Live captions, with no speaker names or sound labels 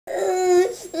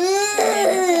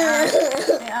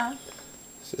Yeah.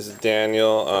 This is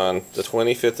Daniel on the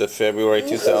 25th of February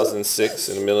 2006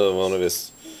 in the middle of one of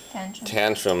his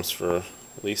tantrums for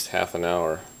at least half an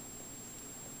hour.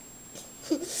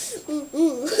 It's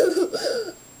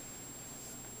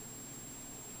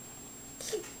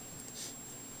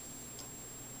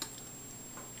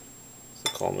the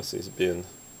calmest he's been.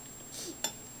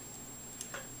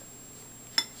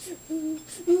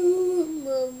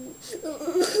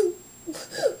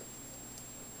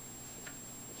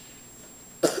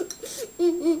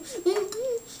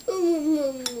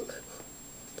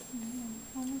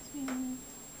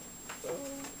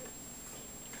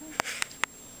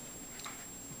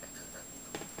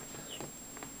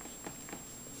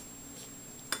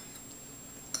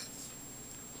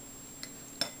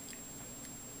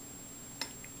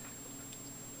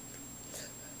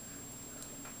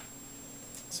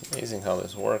 It's amazing how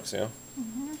this works, yeah?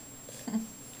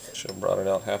 Should have brought it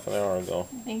out half an hour ago.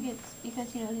 I think it's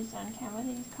because he knows he's on camera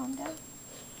that he's calmed down.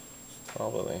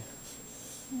 Probably.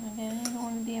 And then you don't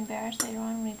want to be embarrassed later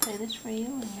on when we play this for you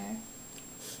and you're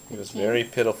 15. He was very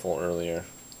pitiful earlier.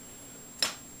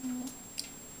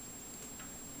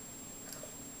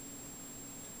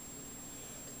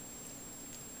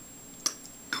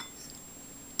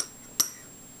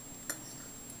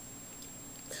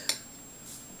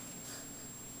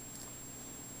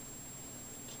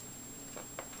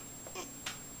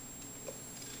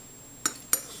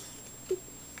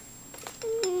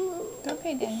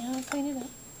 Okay, Daniel, I'll clean it up.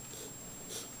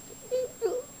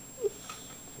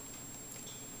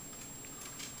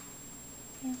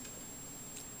 Here.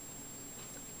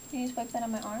 Can you just wipe that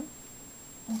on my arm?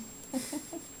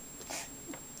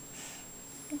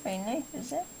 Very nice,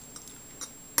 is it?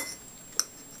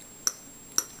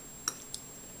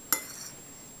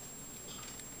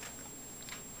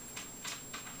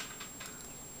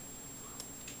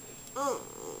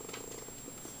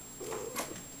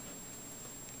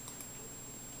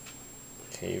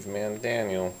 Caveman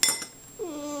Daniel. You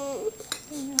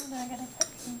know that I gotta cut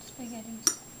some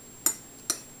spaghettis.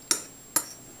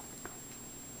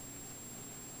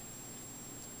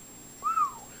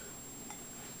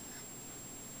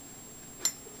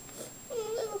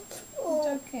 It's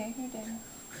okay, here, Daniel.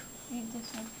 Eat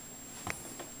this one.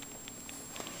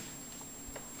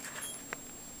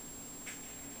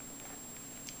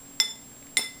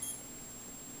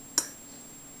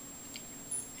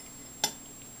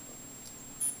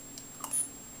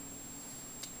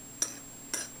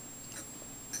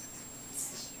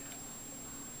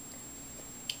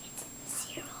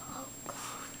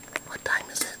 What time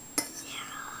is it?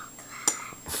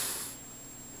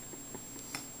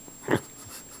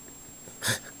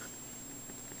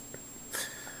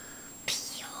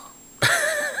 0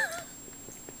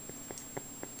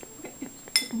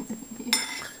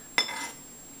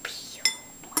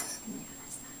 o'clock.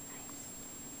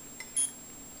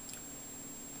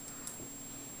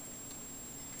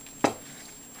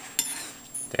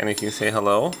 Danny, can you say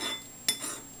hello?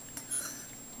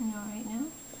 You alright now?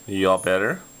 You all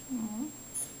better? Mm-hmm.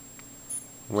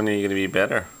 When are you going to be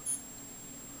better?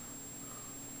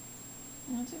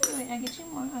 That's okay. Wait, I'll get you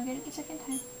more. I'll get it the second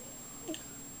time.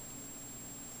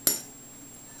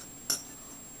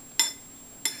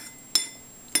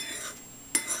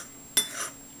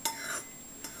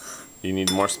 You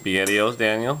need more SpaghettiOs,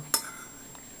 Daniel?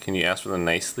 Can you ask for them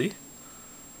nicely?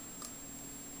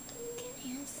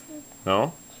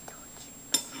 No?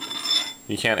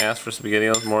 You can't ask for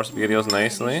SpaghettiOs, more SpaghettiOs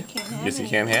nicely? Guess you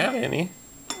can't have any.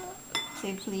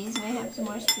 Say please, may I have some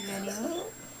more SpaghettiOs?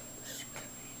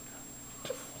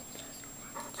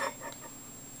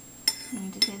 You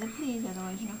need to say the please,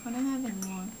 otherwise you're not going to have any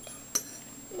more.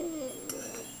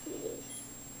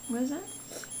 What is that?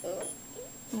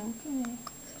 Okay.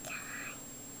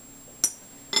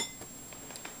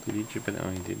 Did you eat your banana?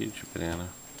 Oh, you did eat your banana.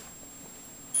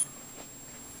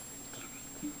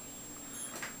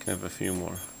 Can have a few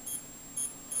more.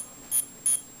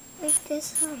 Like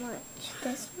this, how much?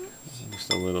 This much?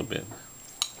 Just a little bit.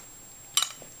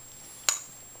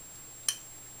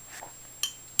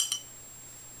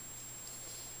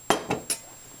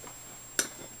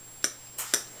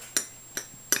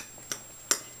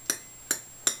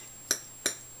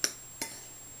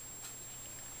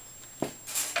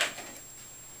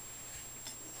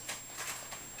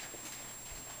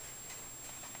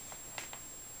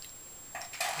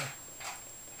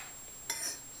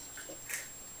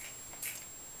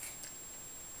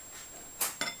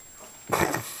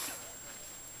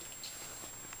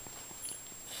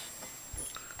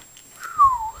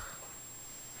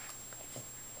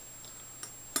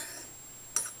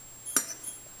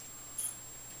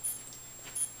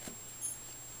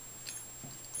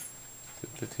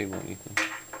 the table, Ethan.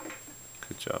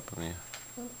 Good job, Malia.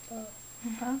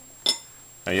 Okay.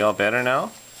 Are you all better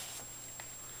now?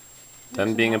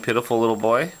 Done being a pitiful little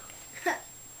boy?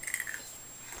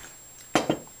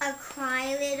 A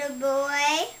cry little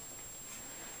boy.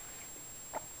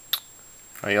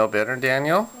 Are you all better,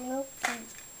 Daniel? Nope.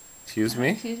 Excuse me?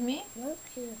 Excuse me? Nope.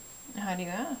 How do you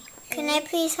ask? Can I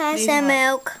please have Please some what?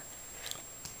 milk?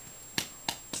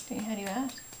 Danny, how do you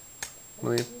ask?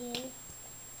 Malia,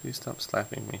 you stop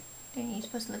slapping me. Danny, you're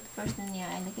supposed to look the person in the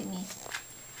eye. Look at me.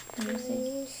 What do you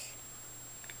say?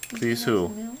 Please Can I have who?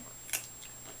 some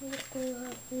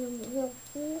milk?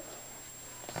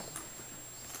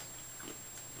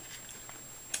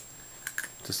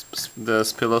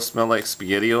 Does pillow smell like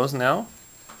SpaghettiOs now?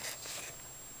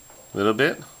 A little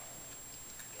bit?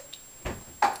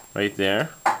 Right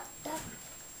there?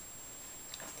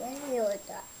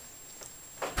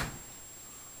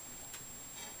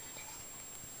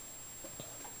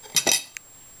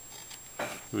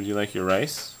 Would you like your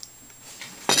rice?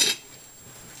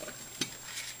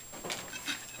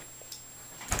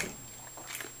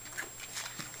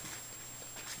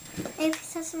 Maybe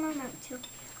some more milk too.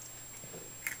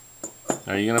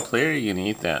 Are you gonna play or are you gonna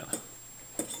eat that?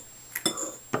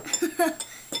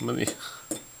 Malia.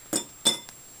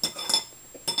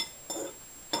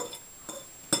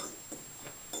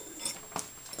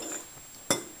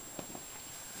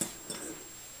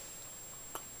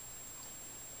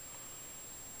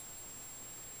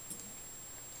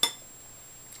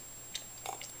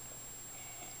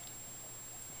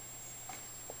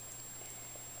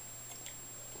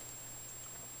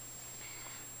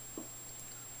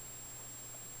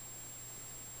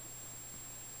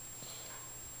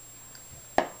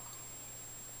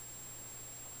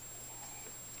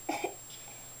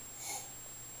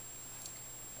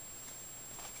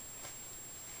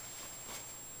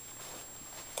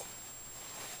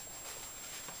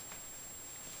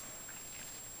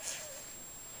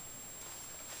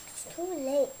 It's too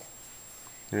late.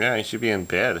 Yeah, you should be in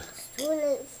bed. It's too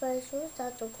late for us to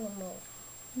start to come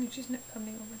over. She's not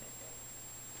coming over today.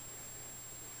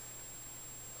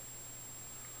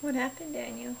 What happened,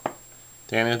 Daniel?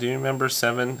 Daniel, do you remember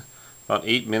about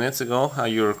 8 minutes ago, how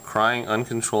you were crying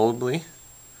uncontrollably?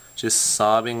 Just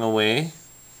sobbing away?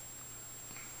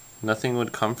 Nothing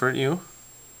would comfort you?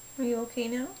 Are you okay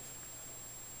now?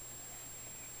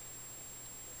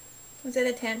 Was that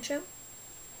a tantrum?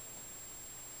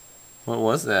 What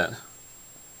was that?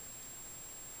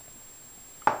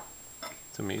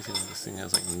 It's amazing this thing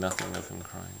has like nothing of him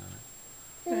crying on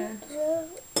it.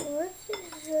 What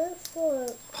is that for?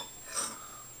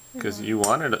 Because you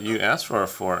asked for a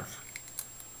fork.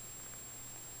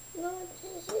 No,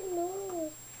 this is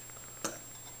no.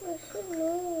 This is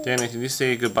no. Danny, can you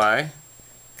say goodbye?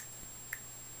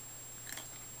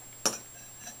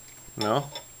 No?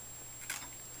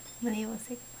 Malia will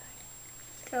say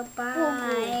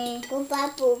Goodbye. Goodbye,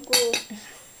 Boo Boo.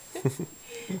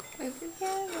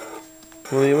 goodbye.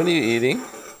 Malia, what are you eating?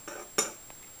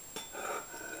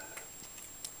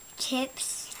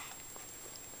 Chips.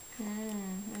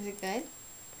 Is it good?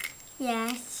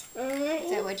 Yes. Is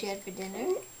that what you had for dinner?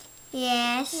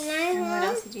 Yes. And what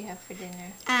else did you have for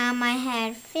dinner? I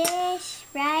had fish,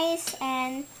 rice,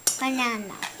 and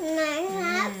banana. Can I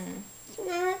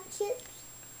have chips?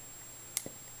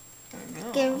 I don't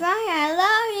know. Goodbye, I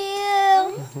love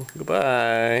you.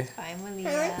 Goodbye. Bye,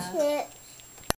 Malia. Chips.